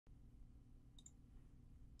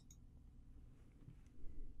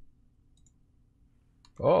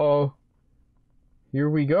Uh-oh. Here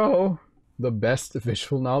we go. The best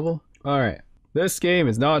visual novel. Alright. This game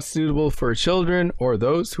is not suitable for children or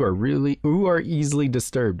those who are easily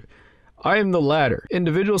disturbed. I am the latter.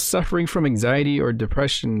 Individuals suffering from anxiety or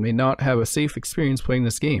depression may not have a safe experience playing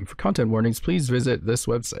this game. For content warnings, please visit this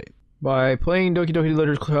website. By playing Doki Doki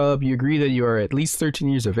Literature Club, you agree that you are at least 13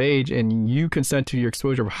 years of age and you consent to your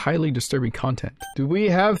exposure of highly disturbing content. Do we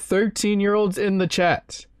have 13-year-olds in the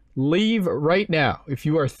chat? Leave right now if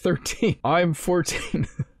you are 13. I'm 14.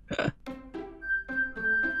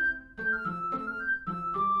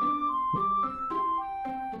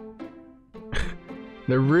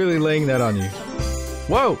 They're really laying that on you.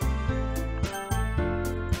 Whoa!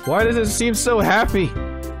 Why does it seem so happy?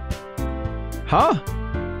 Huh?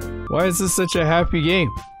 Why is this such a happy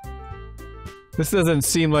game? This doesn't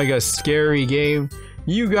seem like a scary game.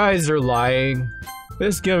 You guys are lying.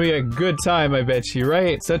 This is gonna be a good time, I bet you,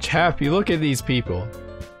 right? Such happy. Look at these people.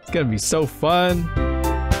 It's gonna be so fun.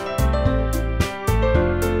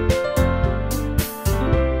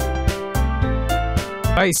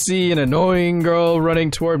 I see an annoying girl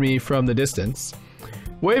running toward me from the distance,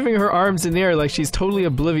 waving her arms in the air like she's totally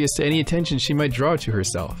oblivious to any attention she might draw to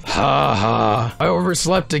herself. Ha ha, I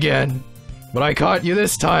overslept again, but I caught you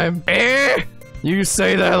this time. Eh? You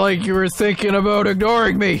say that like you were thinking about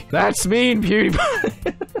ignoring me. That's mean,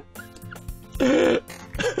 PewDiePie.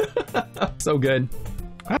 So good.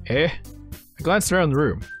 Eh? I glanced around the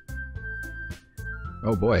room.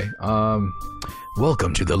 Oh boy,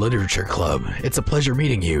 welcome to the Literature Club. It's a pleasure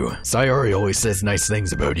meeting you. Sayori always says nice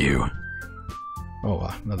things about you.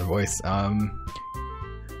 Oh, another voice.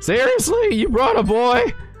 Seriously? You brought a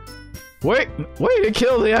boy? Wait, way to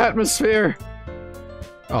kill the atmosphere.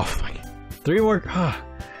 Oh, fuck. 3 more.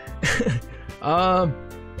 I'll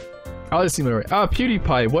just see my way.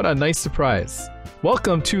 PewDiePie, what a nice surprise.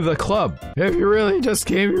 Welcome to the club. If you really just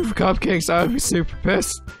came here for cupcakes, I would be super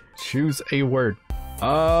pissed. Choose a word.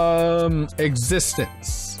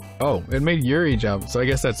 Existence. Oh, it made Yuri jump, so I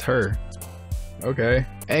guess that's her. Okay.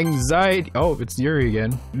 Anxiety. Oh, it's Yuri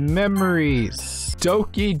again. Memories.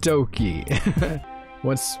 Doki Doki.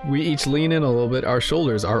 Once we each lean in a little bit, our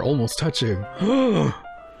shoulders are almost touching. My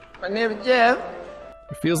name is Jeff.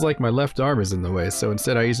 It feels like my left arm is in the way, so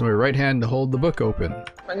instead I use my right hand to hold the book open.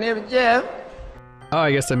 My name is Jeff. Oh,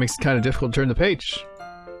 I guess that makes it kind of difficult to turn the page.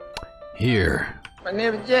 Here. My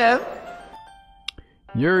name is Jeff.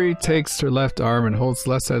 Yuri takes her left arm and holds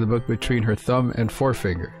the left side of the book between her thumb and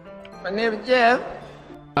forefinger. My name is Jeff.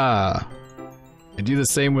 I do the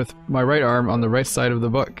same with my right arm on the right side of the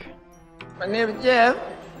book. My name is Jeff.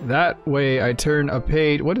 That way I turn a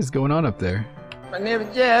page. What is going on up there? My name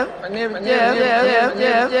is Jeff. My name is Jeff. My name is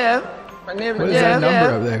Jeff. What is that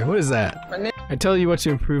number up there? What is that? I tell you what to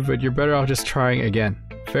improve, but you're better off just trying again.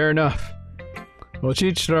 Fair enough. Well, to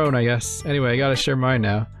each their own, I guess. Anyway, I gotta share mine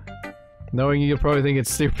now. Knowing you'll probably think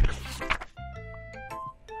it's stupid.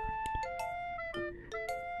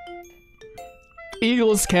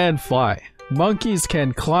 Eagles can fly. Monkeys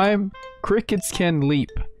can climb. Crickets can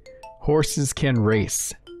leap. Horses can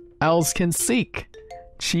race. Owls can seek.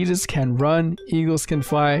 Cheetahs can run. Eagles can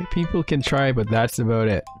fly. People can try, but that's about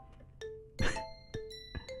it.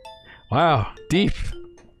 Wow, deep.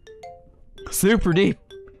 Super deep.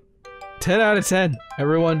 10 out of 10,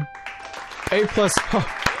 everyone. A+ poem.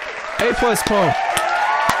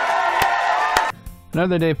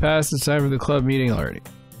 Another day passed. It's time for the club meeting already.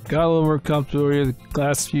 Got a little more comfortable here the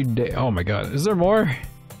last few days. Oh my god, is there more?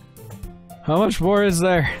 How much more is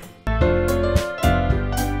there?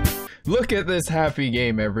 Look at this happy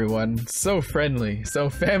game, everyone. So friendly, so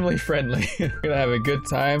family friendly. We're gonna have a good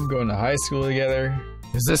time going to high school together.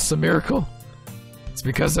 Is this a miracle? It's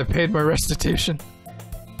because I paid my restitution.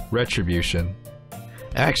 Retribution.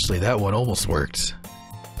 Actually, that one almost worked.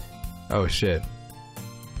 Oh shit.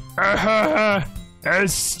 I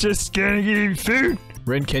was just gonna get you food.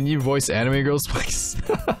 Rin, can you voice anime girls, please?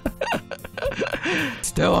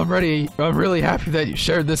 Still, I'm ready. I'm really happy that you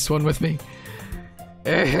shared this one with me.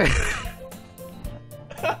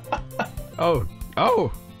 Oh.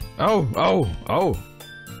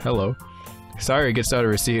 Hello. Sayori gets out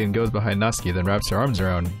of her seat and goes behind Natsuki, then wraps her arms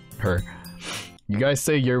around her. You guys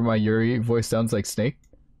say my Yuri voice sounds like Snake?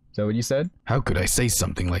 Is that what you said? How could I say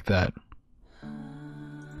something like that?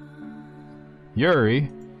 Yuri?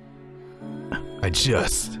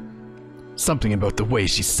 Something about the way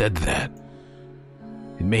she said that.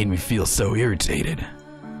 It made me feel so irritated.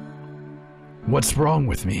 What's wrong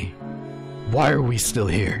with me? Why are we still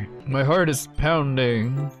here? My heart is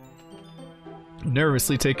pounding.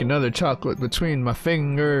 Nervously take another chocolate between my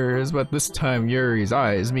fingers, but this time Yuri's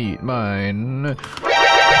eyes meet mine.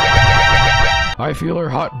 I feel her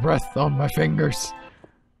hot breath on my fingers.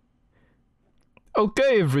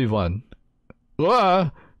 Okay, everyone.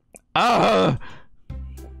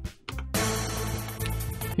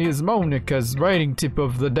 Here's Monica's writing tip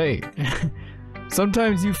of the day.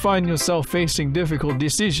 Sometimes you find yourself facing difficult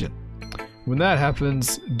decisions. When that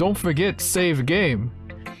happens, don't forget to save game.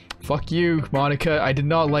 Fuck you, Monica. I did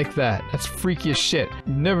not like that. That's freaky as shit.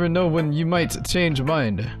 You never know when you might change your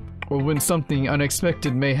mind, or when something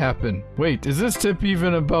unexpected may happen. Wait, is this tip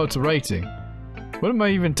even about writing? What am I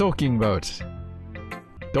even talking about?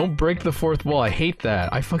 Don't break the fourth wall. I hate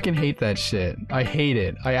that. I fucking hate that shit. I hate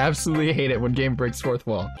it. I absolutely hate it when game breaks fourth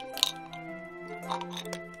wall.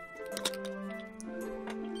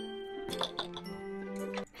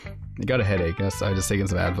 I got a headache. That's I just taken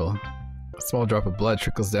some Advil. A small drop of blood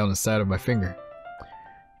trickles down the side of my finger.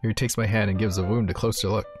 Yuri takes my hand and gives the wound a closer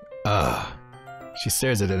look. She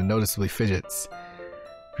stares at it and noticeably fidgets.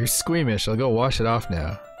 If you're squeamish, I'll go wash it off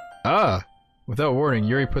now. Without warning,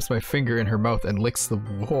 Yuri puts my finger in her mouth and licks the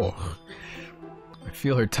whoa. I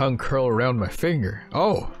feel her tongue curl around my finger.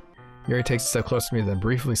 Oh! Yuri takes a step closer to me, then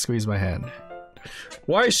briefly squeezes my hand.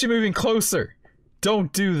 Why is she moving closer?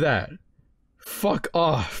 Don't do that. Fuck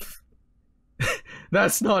off.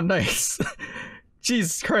 That's not nice.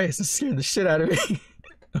 Jesus Christ, it scared the shit out of me.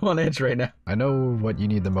 I'm on edge right now. I know what you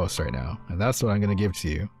need the most right now, and that's what I'm gonna give to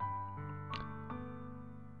you.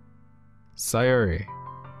 Sayuri.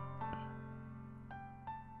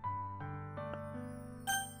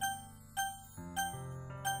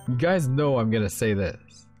 You guys know I'm gonna say this.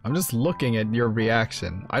 I'm just looking at your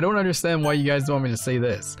reaction. I don't understand why you guys want me to say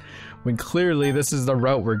this, when clearly this is the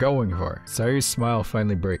route we're going for. Sayuri's smile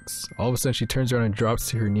finally breaks. All of a sudden she turns around and drops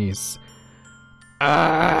to her knees.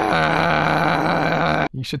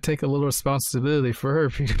 You should take a little responsibility for her,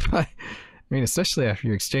 PewDiePie. I mean, especially after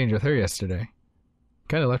your exchange with her yesterday.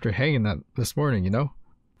 Kinda left her hanging that this morning, you know?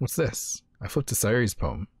 What's this? I flipped to Sayuri's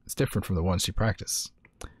poem. It's different from the one she practiced.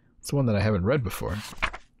 It's one that I haven't read before.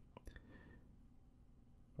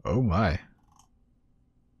 Oh my.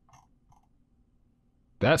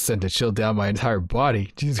 That sent a chill down my entire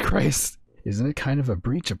body. Jesus Christ. Isn't it kind of a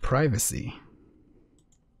breach of privacy?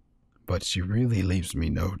 But she really leaves me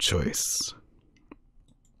no choice.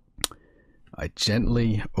 I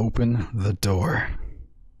gently open the door.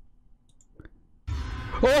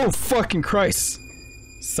 Oh, fucking Christ!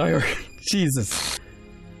 Sayuri, Jesus.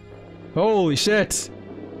 Holy shit!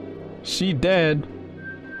 She dead.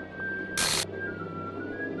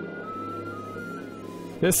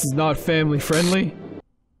 This is not family friendly.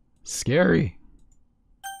 Scary.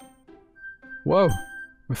 Whoa,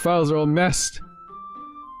 my files are all messed.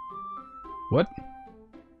 What?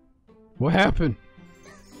 What happened?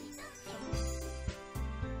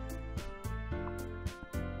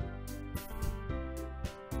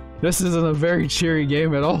 This isn't a very cheery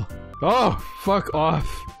game at all. Oh, fuck off.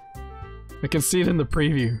 I can see it in the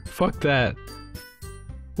preview. Fuck that.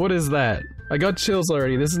 What is that? I got chills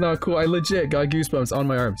already. This is not cool. I legit got goosebumps on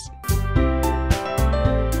my arms. Oh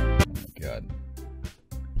my god.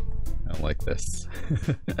 I don't like this.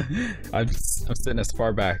 I'm sitting as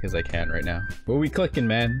far back as I can right now. What are we clicking,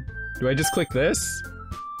 man? Do I just click this?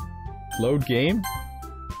 Load game?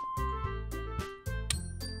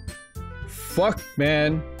 Fuck,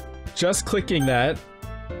 man. Just clicking that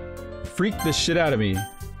freaked the shit out of me.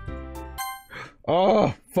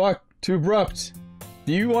 Oh, fuck. Too abrupt.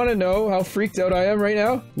 Do you want to know how freaked out I am right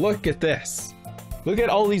now? Look at this. Look at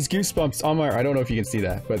all these goosebumps on my arm. I don't know if you can see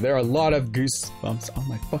that, but there are a lot of goosebumps on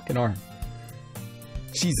my fucking arm.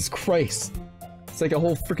 Jesus Christ. It's like a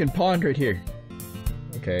whole freaking pond right here.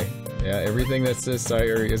 Okay. Yeah, everything that says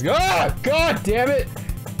Sayuri is- Ah! God damn it!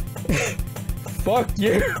 Fuck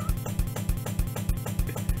you!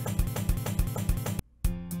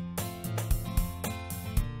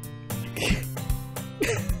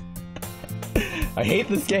 I hate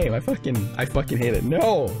this game. I fucking hate it.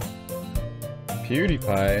 No!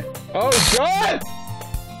 PewDiePie. Oh god!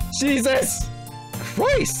 Jesus!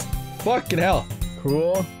 Christ! Fucking hell.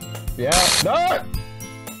 Cool. Yeah. No!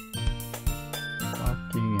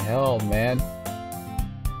 Fucking hell, man.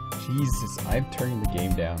 Jesus, I'm turning the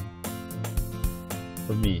game down.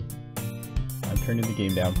 For me. I'm turning the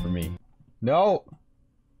game down for me. No!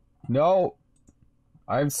 No!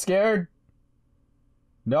 I'm scared!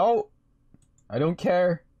 No! I don't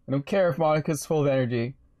care. I don't care if Monica's full of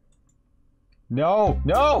energy. No!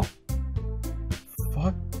 No!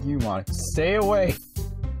 Fuck you, Monica. Stay away!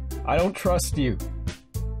 I don't trust you.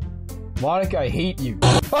 Monica, I hate you.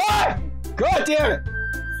 Ah! God damn it!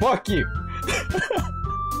 Fuck you!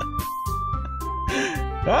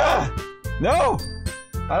 Ah! No!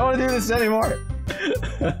 I don't want to do this anymore!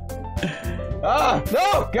 Ah!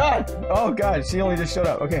 No! God! Oh God, she only just showed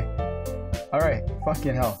up. Okay. Alright.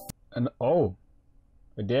 Fucking hell. And oh.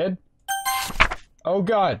 I did? Oh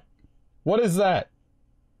God. What is that?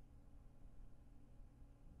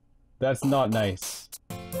 That's not nice.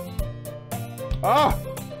 Ah!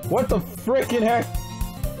 What the frickin' heck?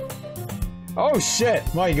 Oh shit!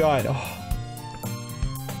 My God.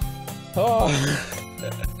 Oh.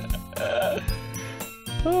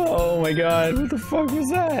 Oh my God, what the fuck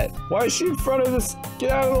was that? Why is she in front of this?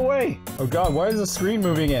 Get out of the way! Oh God, why is the screen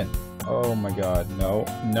moving in? Oh my God, no,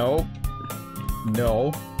 no,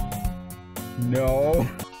 no, no.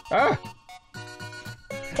 Ah!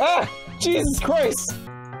 Ah! Jesus Christ!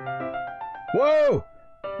 Whoa!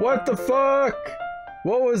 What the fuck?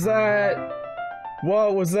 What was that?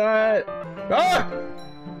 What was that? Ah!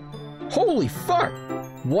 Holy fuck!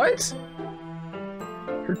 What?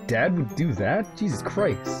 Her dad would do that? Jesus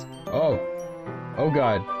Christ. Oh. Oh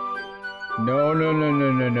God. No, no, no,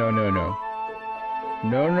 no, no, no, no, no.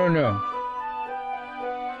 No, no, no.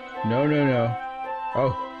 No, no, no.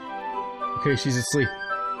 Oh. Okay, she's asleep.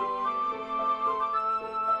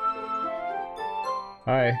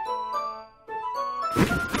 Hi.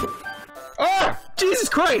 Ah! Jesus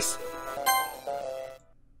Christ!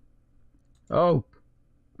 Oh.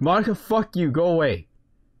 Monica, fuck you. Go away.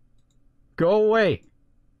 Go away.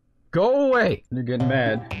 Go away! You're getting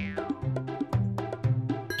mad.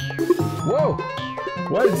 Whoa!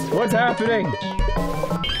 What's happening?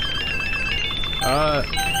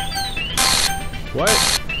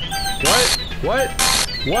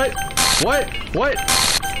 What?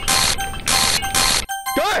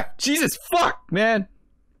 God! Jesus, fuck, man!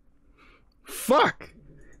 Fuck!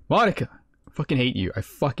 Monica! I fucking hate you. I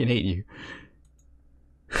fucking hate you.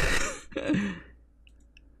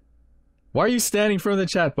 Why are you standing in front of the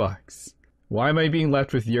chat box? Why am I being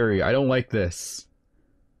left with Yuri? I don't like this.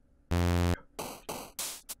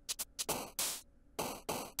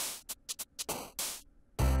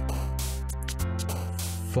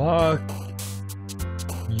 Fuck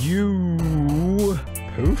you.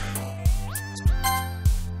 Poof.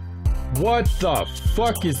 What the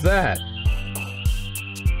fuck is that?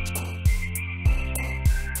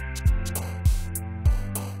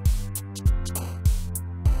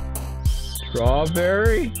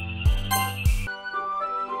 Strawberry?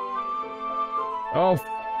 Oh,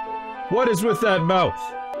 what is with that mouth?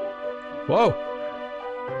 Whoa.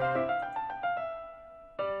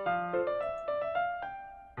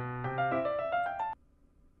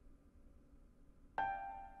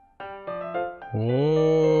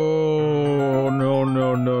 Oh, no,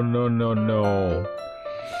 no, no, no, no, no.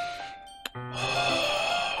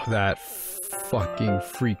 That fucking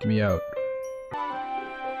freaked me out.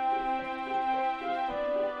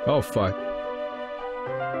 Oh, fuck.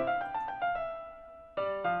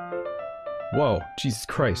 Whoa, Jesus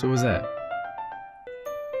Christ, what was that?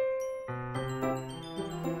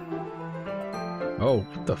 Oh,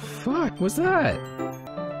 what the fuck was that?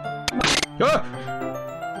 Ah!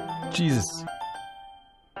 Jesus.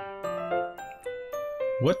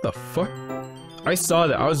 What the fuck? I saw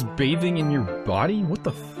that. I was bathing in your body? What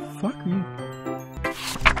the fuck are you?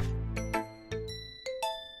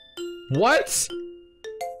 What?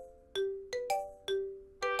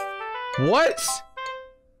 What?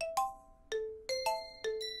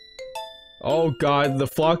 Oh God, the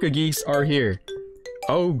flock of geese are here.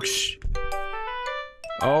 Oh sh.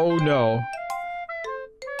 Oh no.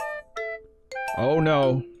 Oh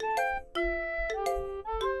no.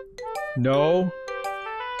 No.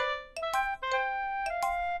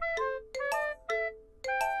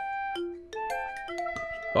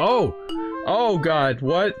 Oh. Oh God,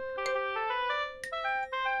 what?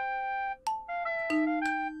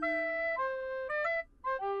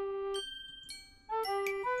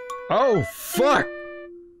 Oh, fuck!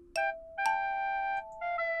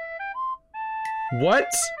 What?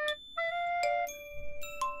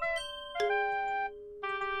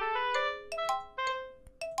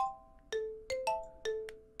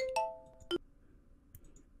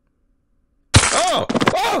 Oh!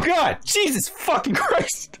 Oh, God! Jesus fucking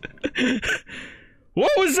Christ!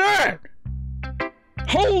 What was that?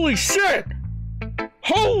 Holy shit!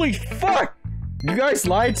 Holy fuck! You guys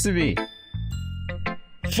lied to me.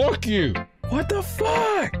 Fuck you! What the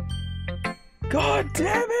fuck? God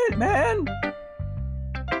damn it, man!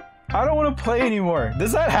 I don't want to play anymore.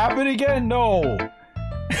 Does that happen again? No!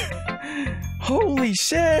 Holy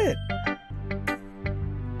shit!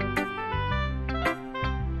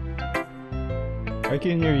 I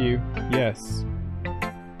can hear you. Yes.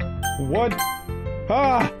 What?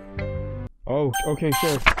 Ah! Oh, okay,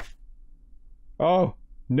 sure. Oh,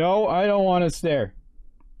 no, I don't want to stare.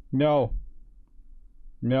 No.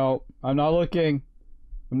 No, I'm not looking.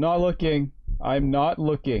 I'm not looking. I'm not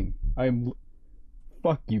looking.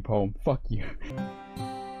 Fuck you, poem. Fuck you.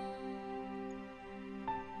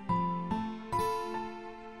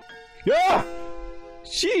 Ah!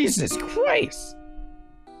 Jesus Christ!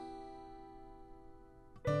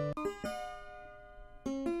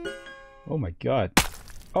 Oh my god.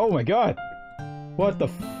 Oh my god! What the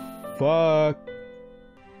fuck?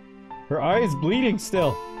 Her eye is bleeding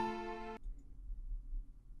still.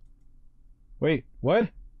 Wait, what?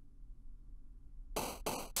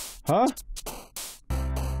 Huh?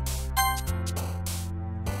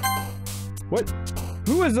 What?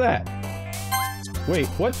 Who is that? Wait,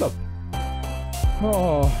 what the?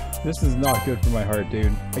 Oh, this is not good for my heart,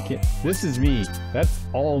 dude. I can't. This is me. That's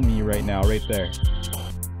all me right now, right there.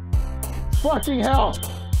 Fucking hell!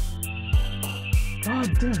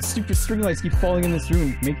 God damn, stupid string lights keep falling in this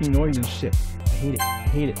room, making noise and shit. I hate it. I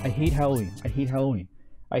hate it. I hate Halloween. I hate Halloween.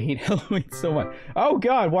 I hate Halloween so much. Oh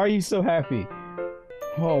god, why are you so happy?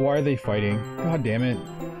 Oh, why are they fighting? God damn it.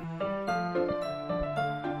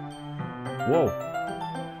 Whoa.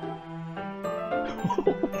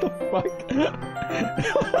 What the fuck?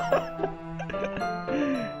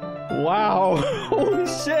 Wow. Holy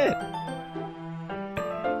shit.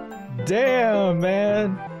 Damn,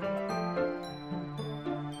 man.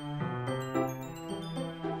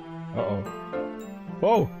 Uh-oh.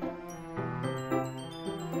 Whoa.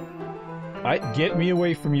 Get me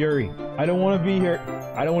away from Yuri. I don't want to be here.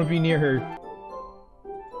 I don't want to be near her.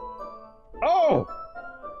 Oh!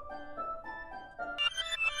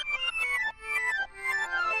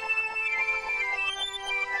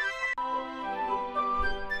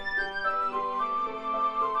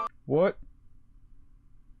 What?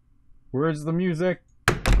 Where's the music?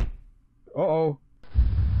 Uh-oh.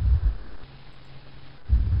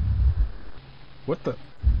 What the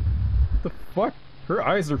fuck? Her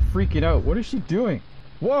eyes are freaking out. What is she doing?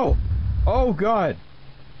 Whoa! Oh god!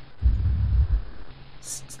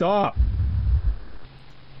 Stop!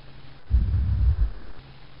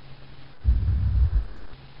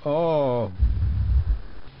 Oh.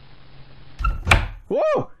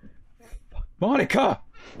 Whoa! Monica!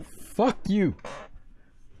 Fuck you!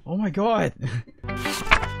 Oh my god!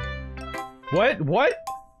 What? What?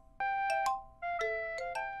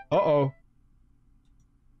 Uh-oh.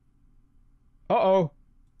 Uh-oh.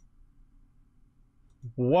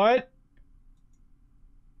 What?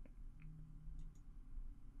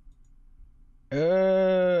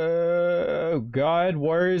 Oh god,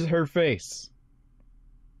 where is her face?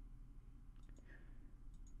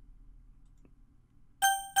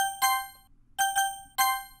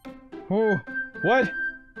 Oh, what?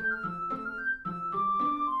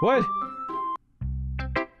 What?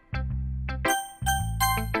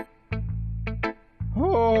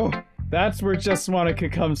 Oh, that's where Just Monica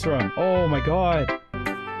comes from. Oh my god.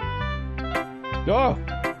 Oh!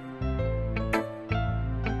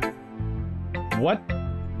 What?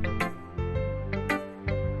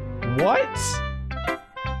 What?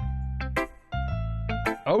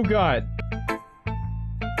 Oh god.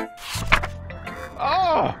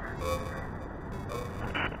 Oh!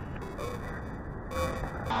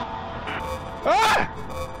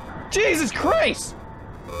 Ah! Jesus Christ!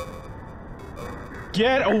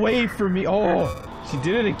 Get away from me! Oh! She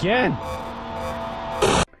did it again!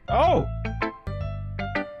 Oh!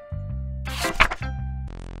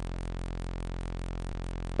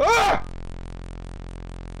 Ah!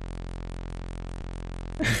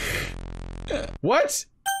 What?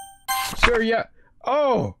 Sure, yeah.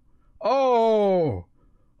 Oh! Oh!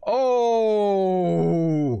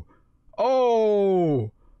 Oh!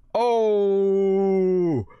 Oh!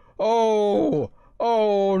 Oh! Oh!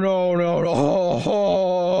 Oh, no, no, no.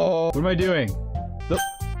 Oh. What am I doing?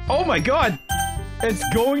 Oh my god! It's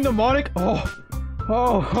going to Monica. Oh.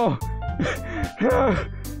 Oh.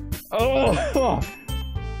 Oh. Oh.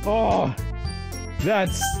 Oh.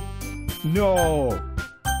 That's. No.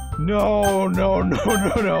 No, no, no,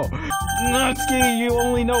 no, no. Natsuki, you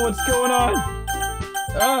only know what's going on.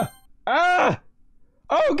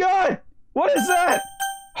 Oh god! What is that?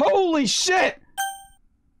 Holy shit!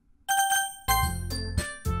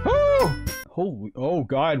 Oh! Holy, oh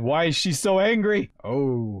god, why is she so angry?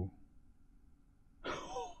 Oh.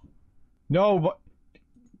 No, but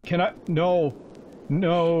can I? No.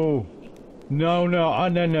 No. No, no. Oh,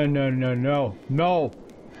 no, no, no, no, no. No.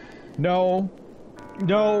 No.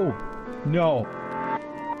 No. No.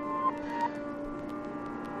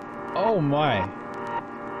 Oh my.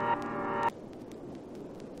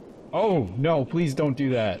 Oh, no, please don't do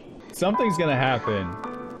that. Something's gonna happen.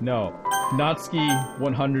 No. Natsuki,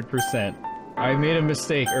 100%. I made a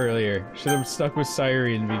mistake earlier. Should have stuck with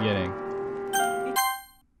Sayuri in the beginning.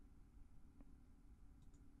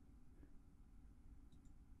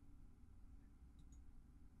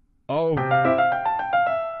 Oh.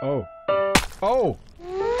 Oh. Oh!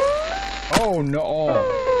 Oh no!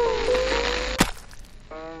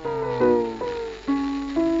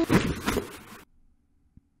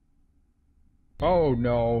 Oh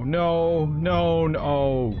no, no, no,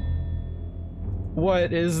 no.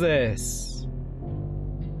 What is this?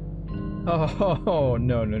 Oh,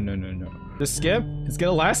 no, no, no, no, no. The skip? It's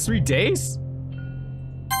gonna last 3 days?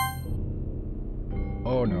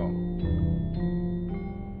 Oh no.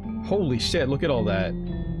 Holy shit, look at all that.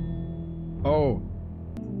 Oh.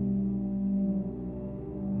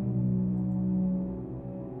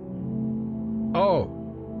 Oh.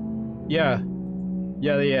 Yeah.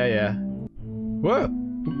 Yeah. What?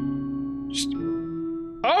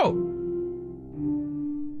 Oh!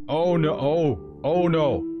 Oh no, oh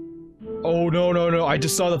no. Oh no, I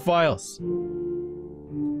just saw the files.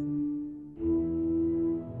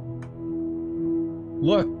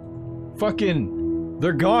 Look. Fucking,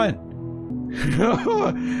 they're gone.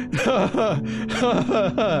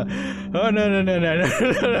 Oh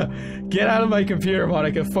no. Get out of my computer,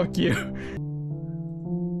 Monica, fuck you.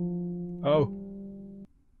 Oh.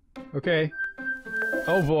 Okay.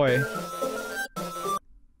 Oh boy.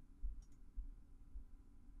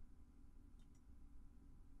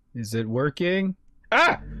 Is it working?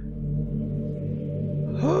 Ah!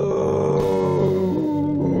 Oh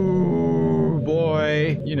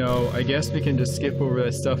boy. You know, I guess we can just skip over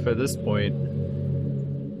that stuff at this point.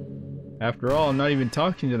 After all, I'm not even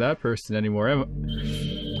talking to that person anymore, am I?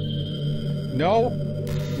 No.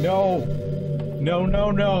 No. No,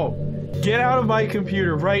 no, no. Get out of my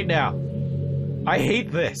computer right now. I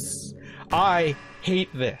hate this. I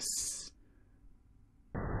hate this.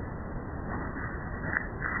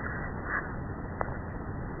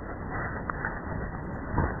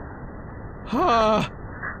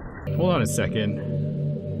 Hold on a second.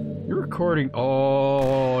 You're recording.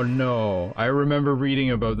 Oh no. I remember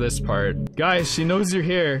reading about this part. Guys, she knows you're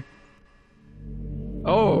here.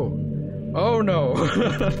 Oh. Oh no.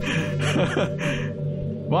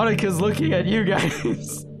 Monica's looking at you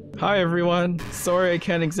guys. Hi everyone. Sorry I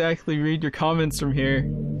can't exactly read your comments from here.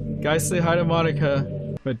 Guys, say hi to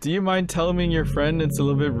Monica. But do you mind telling me your friend it's a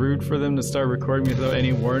little bit rude for them to start recording me without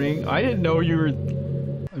any warning? I didn't know you were...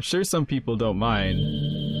 I'm sure some people don't mind.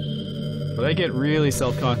 But I get really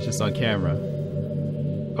self-conscious on camera.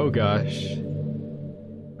 Oh gosh.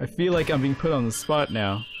 I feel like I'm being put on the spot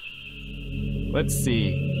now. Let's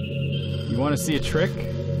see. You want to see a trick?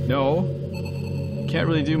 No. Can't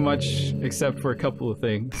really do much except for a couple of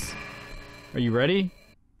things. Are you ready?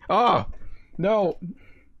 Oh! No!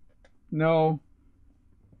 No.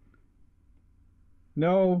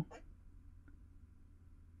 No.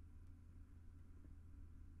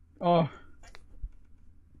 Oh.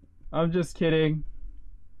 I'm just kidding.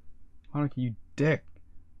 Monica, you dick.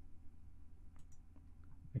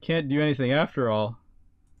 I can't do anything after all.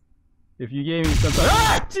 If you gave me something—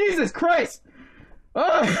 Ah! Jesus Christ!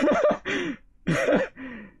 Ah!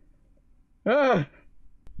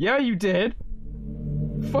 Yeah, you did.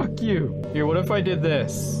 Fuck you. Here, what if I did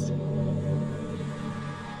this?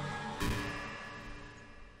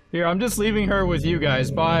 Here, I'm just leaving her with you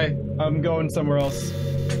guys. Bye. I'm going somewhere else.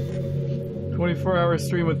 24-hour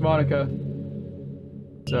stream with Monica.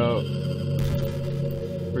 So,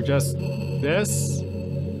 we're just this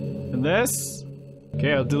and this.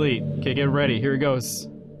 Okay, I'll delete. Okay, get ready. Here it goes.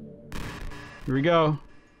 Here we go.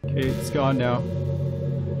 Okay, it's gone now.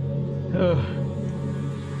 Ugh.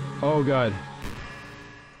 Oh god.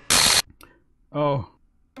 Oh.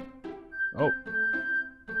 Oh.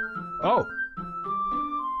 Oh!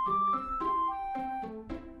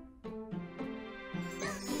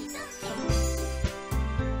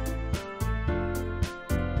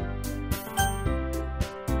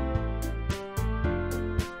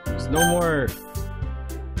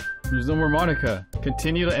 There's no more Monica.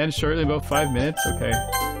 Continue to end shortly, about 5 minutes? Okay.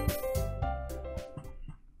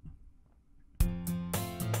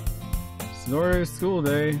 Snore school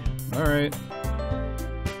day. Alright.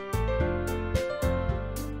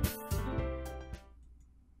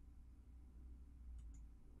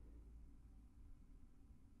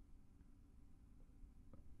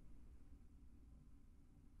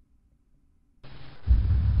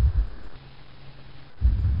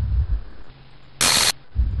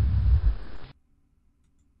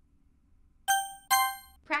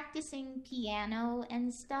 Practicing piano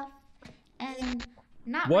and stuff, and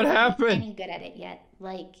not what really happened? Any good at it yet,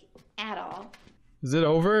 like at all. Is it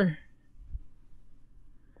over?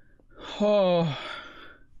 Oh,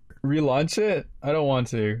 relaunch it? I don't want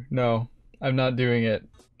to. No, I'm not doing it.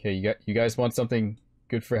 Okay, you guys want something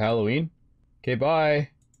good for Halloween? Okay, bye.